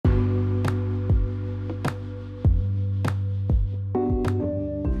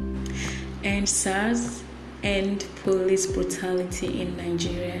End SARS, end police brutality in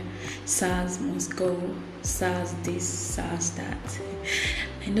Nigeria. SARS must go. SARS this, SARS that.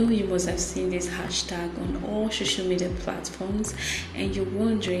 I know you must have seen this hashtag on all social media platforms, and you're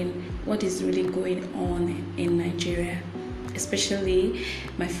wondering what is really going on in Nigeria. Especially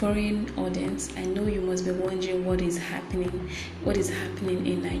my foreign audience, I know you must be wondering what is happening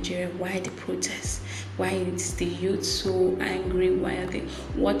in Nigeria. Why the protests? Why is the youth so angry?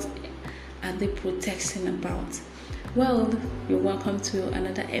 What are they protesting about? Well, you're welcome to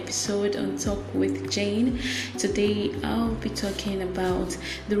another episode on Talk with Jane. Today I'll be talking about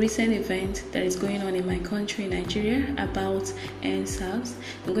the recent event that is going on in my country, Nigeria, about EndSARS.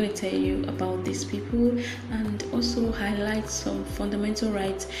 I'm going to tell you about these people and also highlight some fundamental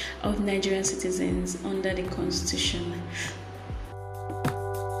rights of Nigerian citizens under the Constitution.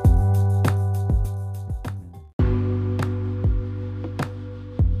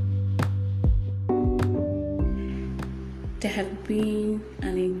 There have been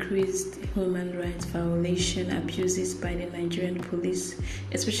an increased human rights violation abuses by the Nigerian police,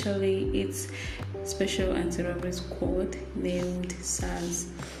 especially its Special Anti-Robbery Squad named SARS.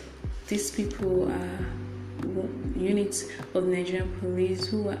 These people are units of Nigerian police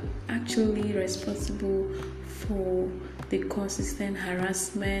who are actually responsible for the consistent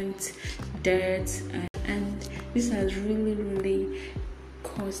harassment, deaths, and this has really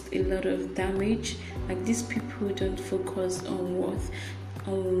caused a lot of damage. Like, these people don't focus on what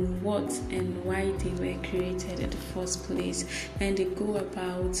and why they were created in the first place, and they go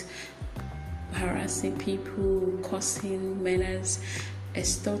about harassing people, causing menace,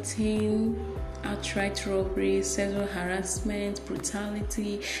 extorting, outright robbery, sexual harassment,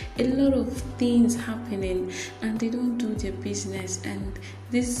 brutality, a lot of things happening, and they don't do their business. And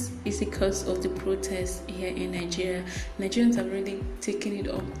this is because of the protests here in Nigeria. Nigerians have really taken it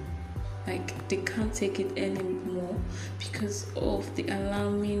up. Like, they can't take it anymore because of the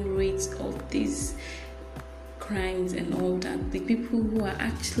alarming rates of these crimes and all that. The people who are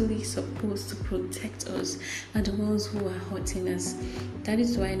actually supposed to protect us are the ones who are hurting us. That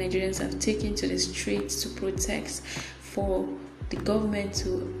is why Nigerians have taken to the streets to protest for the government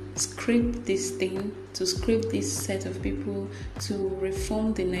to scrape this set of people, to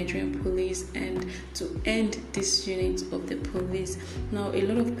reform the Nigerian police and to end this unit of the police. Now, a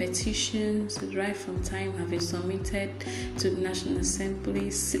lot of petitions right from time have been submitted to the National Assembly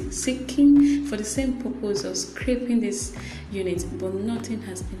seeking for the same purpose of scraping this unit, but nothing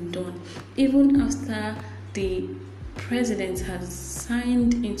has been done. Even after the president has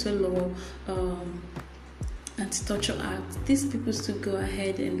signed into law Anti-Torture Act, these people still go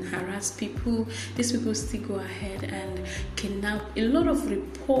ahead and harass people. These people still go ahead and kidnap. A lot of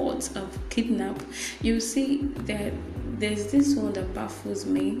reports of kidnap. You see that there's this one that baffles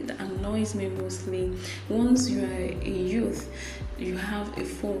me, that annoys me mostly. Once you are a youth, you have a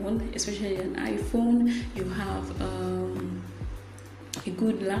phone, especially an iPhone, you have a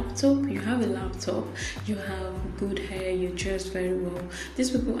good laptop, you have good hair, you dress very well.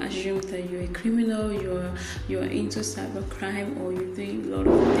 These people assume that you're a criminal, you're into cybercrime, or you do a lot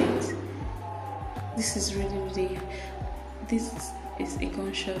of things. This is a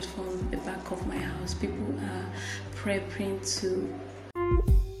gunshot from the back of my house. People are prepping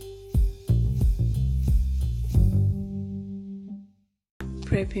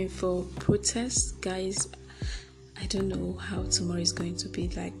for protests, guys. I don't know how tomorrow is going to be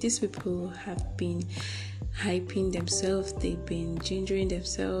like. These people have been hyping themselves, they've been gingering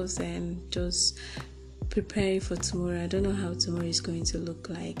themselves and just preparing for tomorrow. I don't know how tomorrow is going to look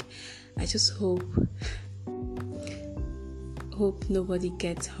like. I just hope nobody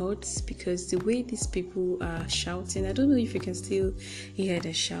gets hurt, because the way these people are shouting, I don't know if you can still hear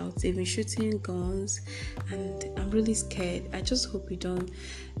the shouts. They've been shooting guns, and I'm really scared. I just hope it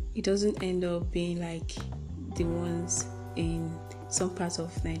doesn't end up being like the ones in some parts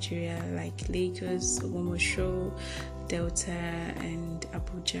of Nigeria, like Lagos, Ogbomoso, Delta, and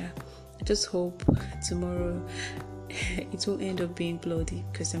Abuja. I just hope tomorrow it won't end up being bloody,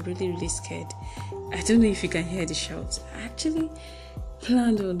 because I'm really scared. I don't know if you can hear the shouts. I actually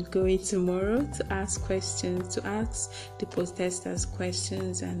planned on going tomorrow to ask questions, to ask the protesters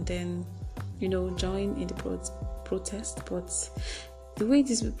questions, and then, join in the protest. But the way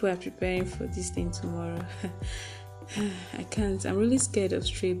these people are preparing for this thing tomorrow, I can't. I'm really scared of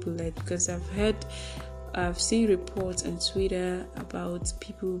stray bullets, because I've seen reports on Twitter about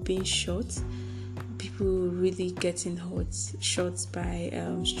people being shot, people really getting shot by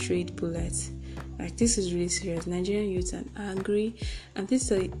straight bullets. Like, this is really serious. Nigerian youth are angry, and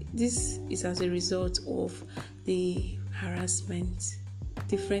this is as a result of the harassment,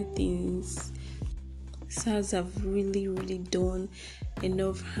 different things. SARS have really, really done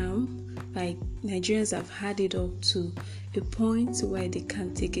enough harm. Like, Nigerians have had it up to a point where they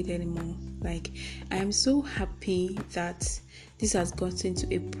can't take it anymore. Like, I am so happy that this has gotten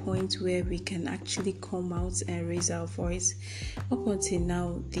to a point where we can actually come out and raise our voice. Up until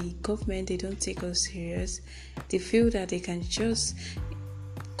now, the government, they don't take us serious. They feel that they can just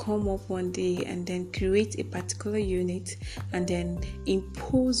come up one day and then create a particular unit and then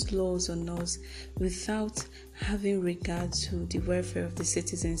impose laws on us without having regard to the welfare of the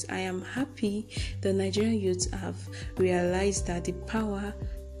citizens. I am happy the Nigerian youths have realized that the power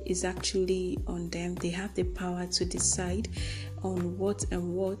is actually on them. They have the power to decide on what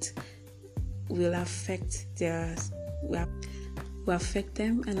will affect will affect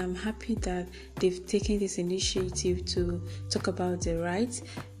them, and I'm happy that they've taken this initiative to talk about the rights.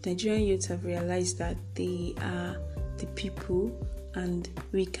 Nigerian youths have realized that they are the people and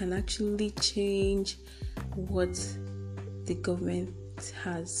we can actually change what the government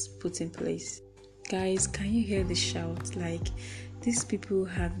has put in place. Guys, can you hear the shout? Like, these people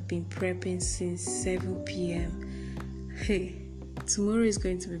have been prepping since 7 p.m. Hey, tomorrow is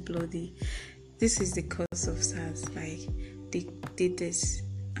going to be bloody. This is the cause of SARS. Like, they did this,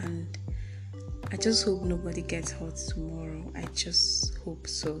 and I just hope nobody gets hurt tomorrow. I just hope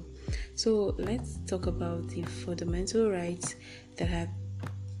so. So let's talk about the fundamental rights that have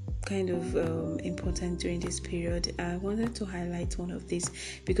kind of important during this period. I wanted to highlight one of these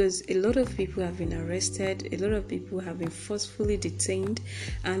because a lot of people have been arrested, a lot of people have been forcefully detained,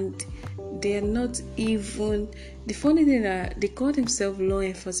 and they are not even, the funny thing that they call themselves law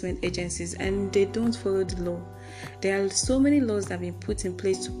enforcement agencies and they don't follow the law. There are so many laws that have been put in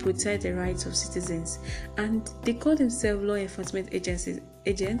place to protect the rights of citizens, and they call themselves law enforcement agents,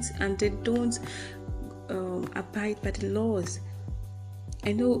 and they don't abide by the laws.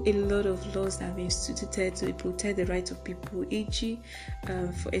 I know a lot of laws that have been instituted to protect the rights of people, e.g.,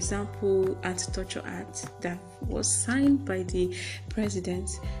 for example, Anti-Torture Act that was signed by the president.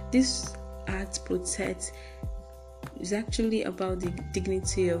 This act protects, is actually about the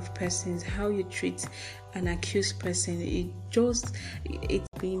dignity of persons, how you treat an accused person.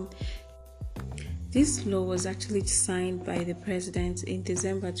 This law was actually signed by the president in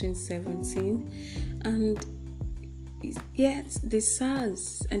December 2017, and yet the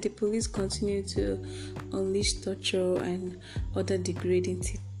SARS and the police continue to unleash torture and other degrading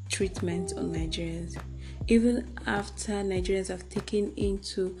treatment on Nigerians. Even after Nigerians have taken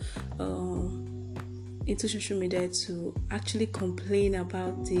into social media to actually complain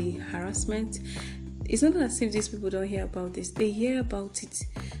about the harassment, it's not as if these people don't hear about this. They hear about it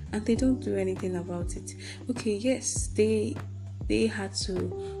and they don't do anything about it. Okay, yes, they had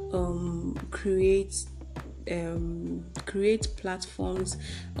to create platforms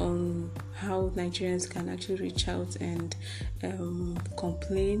on how Nigerians can actually reach out and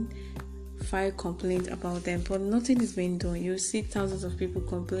file complaint about them, but nothing is being done. You see thousands of people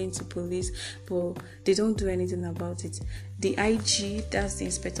complain to police, but they don't do anything about it. The IG, that's the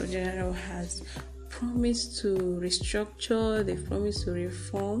Inspector General, has promised to restructure, they promised to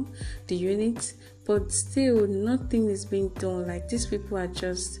reform the unit, but still nothing is being done. Like, these people are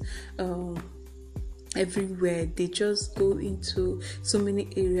just everywhere. They just go into so many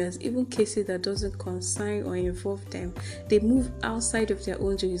areas, even cases that doesn't concern or involve them. They move outside of their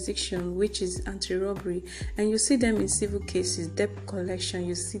own jurisdiction, which is anti-robbery, and you see them in civil cases, debt collection.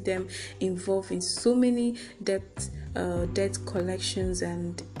 You see them involved in so many debt collections,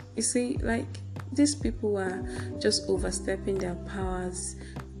 and you see, like, these people are just overstepping their powers,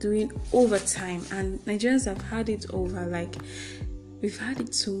 doing overtime, and Nigerians have had it over. Like, we've had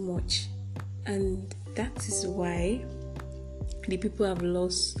it too much, and that is why the people have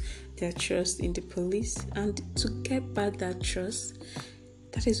lost their trust in the police. And to get back that trust,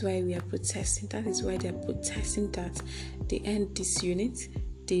 that is why we are protesting. That is why they are protesting that they end this unit,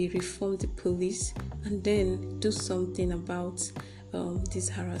 they reform the police, and then do something about this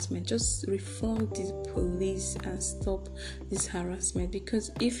harassment. Just reform the police and stop this harassment,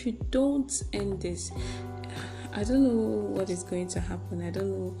 because if you don't end this, I don't know what is going to happen. I don't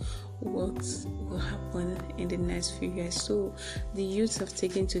know what will happen in the next few years. So the youths have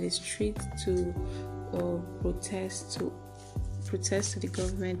taken to the street to protest to the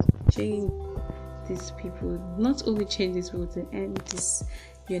government, change these people, not only change these people, to end this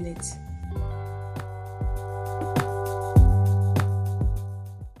unit.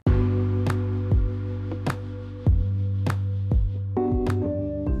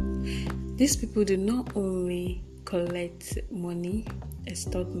 These people do not only collect money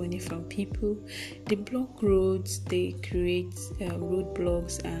extort money from people. They block roads, they create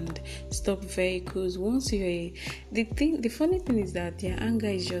roadblocks and stop vehicles. The funny thing is that their anger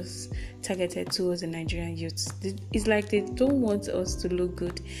is just targeted towards the Nigerian youths. It's like they don't want us to look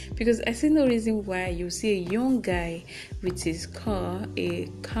good, because I see no reason why you see a young guy with his car, a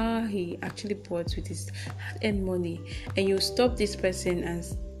car he actually bought with his hard-earned money, and you stop this person and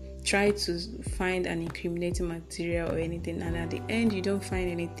try to find an incriminating material or anything, and at the end you don't find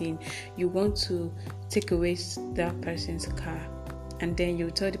anything. You want to take away that person's car, and then you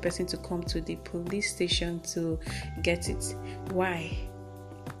tell the person to come to the police station to get it. Why?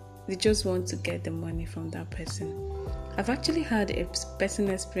 They just want to get the money from that person. I've actually had a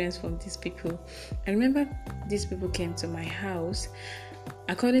personal experience from these people. I remember these people came to my house.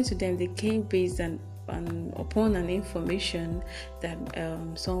 According to them, they came based upon an information that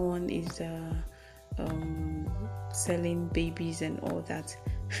someone is selling babies and all that.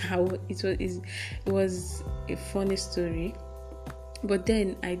 It was a funny story, but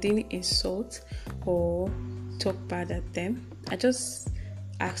then I didn't insult or talk bad at them. I just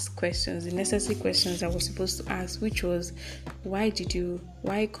asked questions, the necessary questions I was supposed to ask, which was, why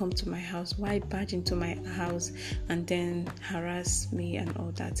come to my house? Why barge into my house and then harass me and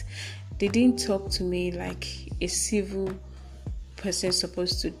all that? They didn't talk to me like a civil person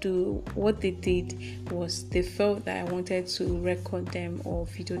supposed to do. What they did was they felt that I wanted to record them or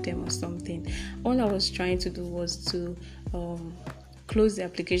video them or something. All I was trying to do was to close the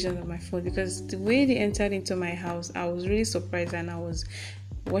application on my phone, because the way they entered into my house, I was really surprised, and I was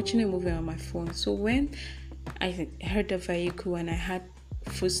watching a movie on my phone. So when I heard the vehicle and I had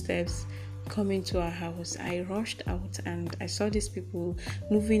footsteps coming to our house, I rushed out and I saw these people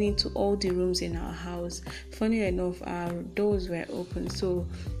moving into all the rooms in our house. Funny enough, our doors were open, so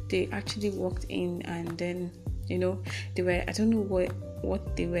they actually walked in, and then they were, I don't know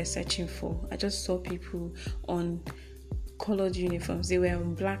what they were searching for. I just saw people on colored uniforms. They were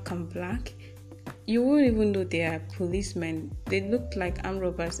on black and black. You won't even know they are policemen. They looked like armed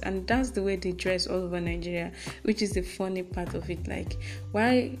robbers, and that's the way they dress all over Nigeria, which is the funny part of it. Like,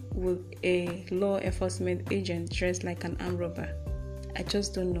 why would a law enforcement agent dress like an armed robber? I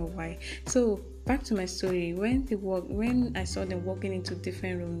just don't know why. So back to my story. When I saw them walking into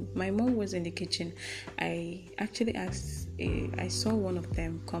different rooms, my mom was in the kitchen. I actually I saw one of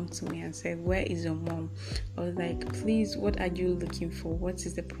them come to me and said, "Where is your mom?" I was like, "Please, what are you looking for? What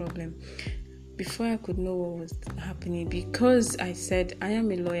is the problem?" Before I could know what was happening, because I said, "I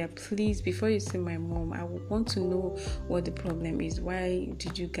am a lawyer, please, before you see my mom, I would want to know what the problem is. Why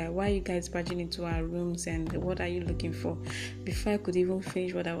are you guys barging into our rooms, and what are you looking for?" Before I could even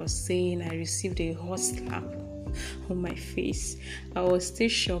finish what I was saying, I received a hot slap on my face. I was still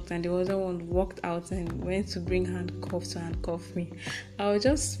shocked, and the other one walked out and went to bring handcuffs to handcuff me. I was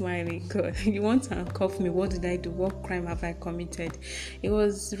just smiling. God, you want to handcuff me? What did I do? What crime have I committed? It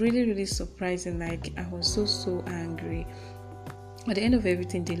was really, really surprising. Like, I was so angry. At the end of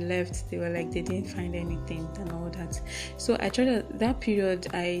everything, they left. They were like, they didn't find anything and all that. So I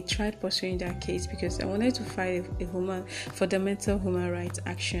tried pursuing that case, because I wanted to file a fundamental human rights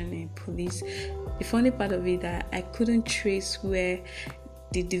action in police. The funny part of it, that I couldn't trace where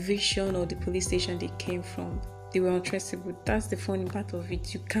the division or the police station they came from. They were untraceable. That's the funny part of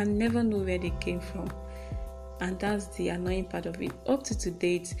it. You can never know where they came from. And that's the annoying part of it. Up to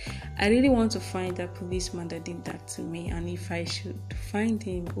date, I really want to find that policeman that did that to me. And if I should find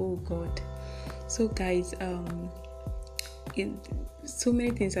him, oh God. So guys, so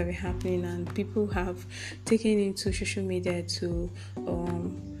many things have been happening, and people have taken into social media to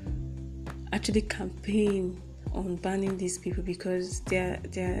actually campaign on banning these people, because their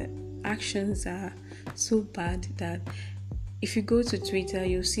actions are so bad that if you go to Twitter,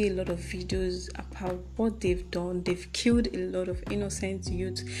 you'll see a lot of videos about what they've done. They've killed a lot of innocent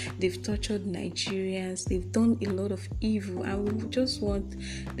youth. They've tortured Nigerians. They've done a lot of evil, and we just want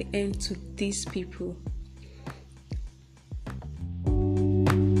the end to these people.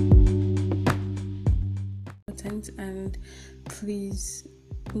 And please,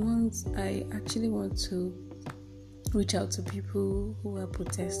 I actually want to reach out to people who are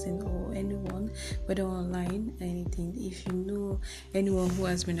protesting, or anyone, whether online or anything. If you know anyone who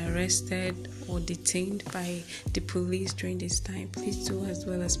has been arrested or detained by the police during this time, please do as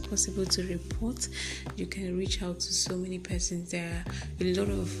well as possible to report. You can reach out to so many persons. There are a lot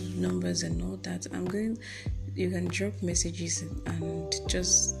of numbers and all that. You can drop messages and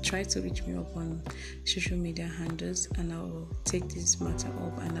just try to reach me up on social media handles, and I will take this matter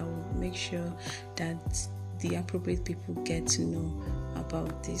up, and I will make sure that the appropriate people get to know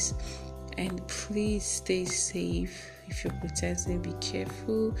about this. And please stay safe. If you're protesting, be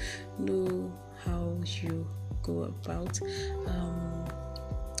careful. Know how you go about.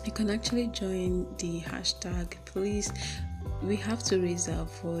 You can actually join the hashtag. Please, we have to raise our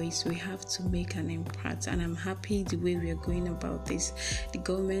voice. We have to make an impact, and I'm happy the way we are going about this. The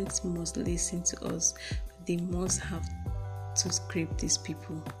government must listen to us. They must have to scrape these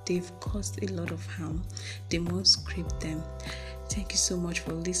people. They've caused a lot of harm. They must scrape them. Thank you so much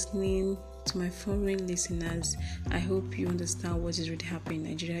for listening. To my foreign listeners, I hope you understand what is really happening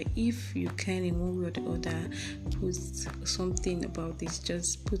in Nigeria. If you can, in one way or the other, put something about this,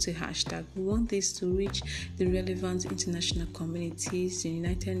 just put a hashtag. We want this to reach the relevant international communities, the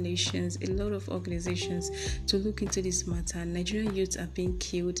United Nations, a lot of organizations to look into this matter. Nigerian youths are being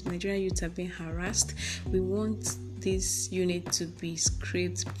killed. Nigerian youths are being harassed. We want this unit to be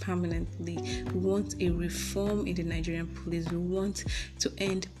scrapped permanently. We want a reform in the Nigerian police. We want to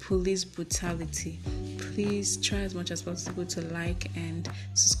end police brutality. Please try as much as possible to like and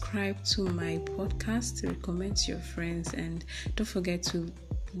subscribe to my podcast, recommend to your friends, and don't forget to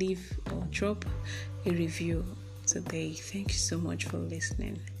leave or drop a review today. Thank you so much for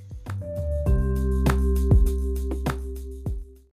listening.